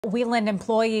Whelen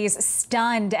employees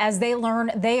stunned as they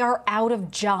learn they are out of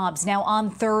jobs. Now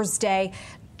on Thursday,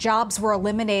 jobs were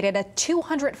eliminated at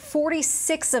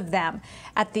 246 of them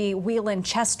at the Whelen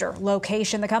Chester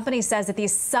location. The company says that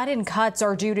these sudden cuts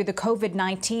are due to the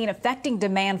COVID-19 affecting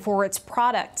demand for its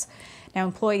products. Now,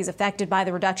 employees affected by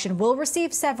the reduction will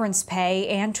receive severance pay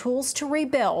and tools to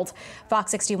rebuild.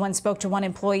 Fox 61 spoke to one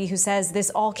employee who says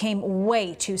this all came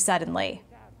way too suddenly.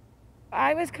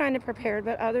 I was kind of prepared,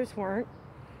 but others weren't.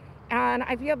 And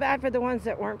I feel bad for the ones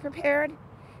that weren't prepared.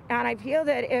 And I feel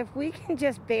that if we can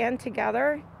just band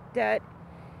together, that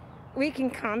we can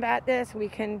combat this, we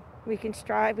can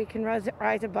strive, we can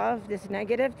rise above this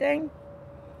negative thing.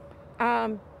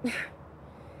 I'm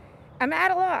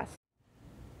at a loss.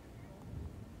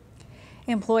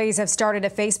 Employees have started a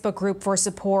Facebook group for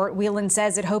support. Whelen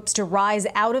says it hopes to rise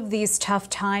out of these tough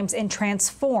times and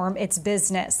transform its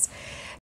business.